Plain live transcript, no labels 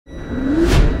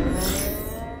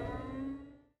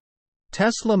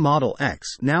Tesla Model X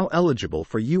now eligible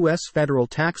for U.S. federal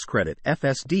tax credit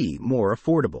FSD more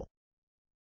affordable.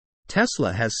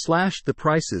 Tesla has slashed the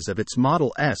prices of its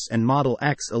Model S and Model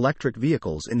X electric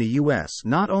vehicles in the U.S.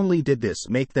 Not only did this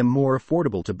make them more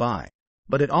affordable to buy,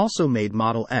 but it also made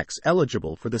Model X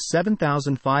eligible for the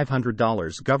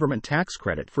 $7,500 government tax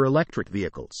credit for electric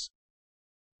vehicles.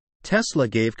 Tesla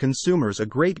gave consumers a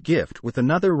great gift with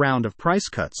another round of price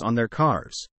cuts on their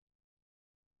cars.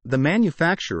 The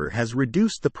manufacturer has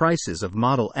reduced the prices of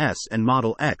Model S and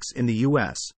Model X in the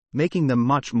U.S., making them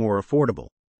much more affordable.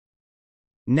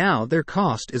 Now their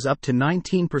cost is up to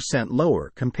 19%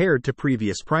 lower compared to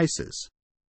previous prices.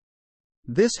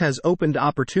 This has opened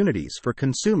opportunities for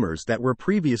consumers that were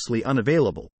previously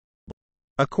unavailable.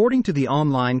 According to the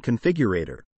online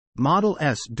configurator, Model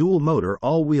S dual-motor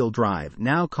all-wheel drive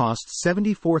now costs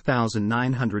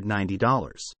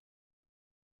 $74,990.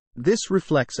 This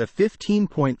reflects a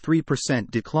 15.3%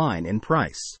 decline in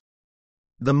price.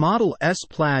 The Model S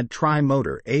Plaid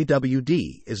Tri-Motor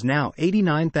AWD is now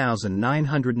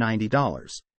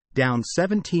 $89,990, down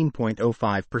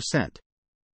 17.05%.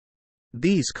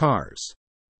 These cars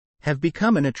have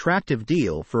become an attractive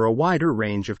deal for a wider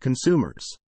range of consumers.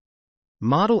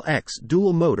 Model X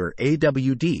Dual-Motor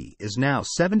AWD is now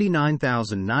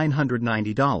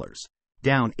 $79,990,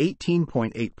 down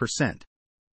 18.8%.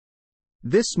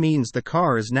 This means the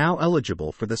car is now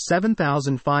eligible for the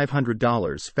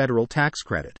 $7,500 federal tax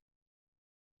credit.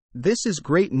 This is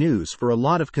great news for a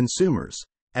lot of consumers,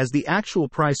 as the actual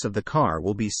price of the car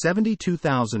will be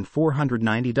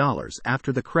 $72,490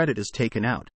 after the credit is taken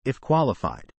out, if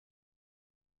qualified.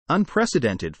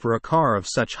 Unprecedented for a car of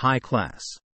such high class.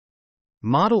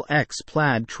 Model X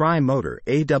Plaid Tri-Motor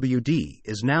AWD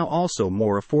is now also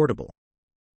more affordable.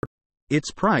 Its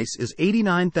price is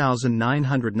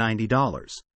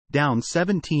 $89,990, down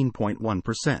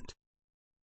 17.1%.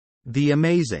 The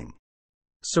amazing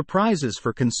surprises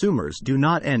for consumers do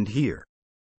not end here.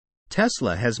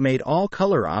 Tesla has made all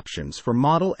color options for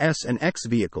Model S and X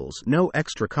vehicles no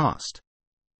extra cost.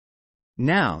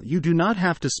 Now you do not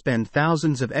have to spend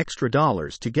thousands of extra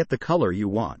dollars to get the color you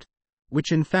want,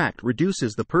 which in fact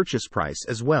reduces the purchase price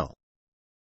as well.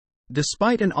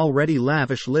 Despite an already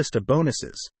lavish list of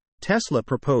bonuses, Tesla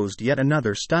proposed yet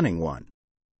another stunning one.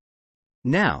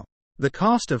 Now, the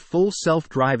cost of full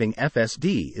self-driving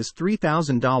FSD is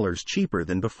 $3,000 cheaper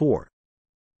than before.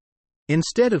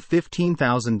 Instead of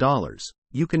 $15,000,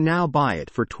 you can now buy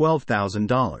it for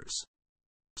 $12,000.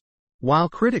 While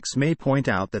critics may point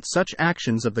out that such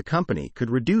actions of the company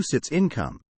could reduce its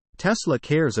income, Tesla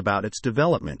cares about its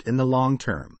development in the long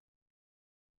term.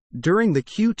 During the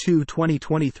Q2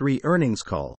 2023 earnings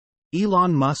call,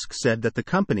 Elon Musk said that the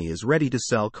company is ready to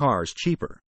sell cars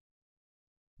cheaper,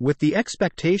 with the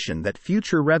expectation that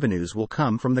future revenues will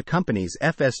come from the company's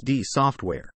FSD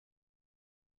software.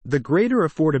 The greater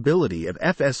affordability of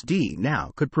FSD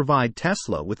now could provide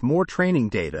Tesla with more training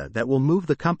data that will move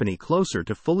the company closer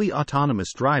to fully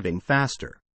autonomous driving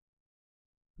faster.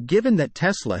 Given that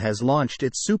Tesla has launched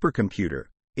its supercomputer,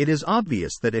 it is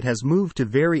obvious that it has moved to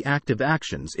very active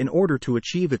actions in order to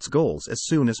achieve its goals as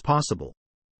soon as possible.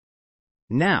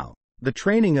 Now, the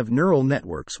training of neural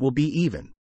networks will be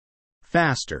even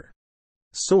faster.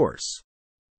 Source: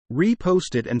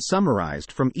 reposted and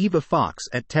summarized from Eva Fox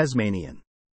at Tasmanian.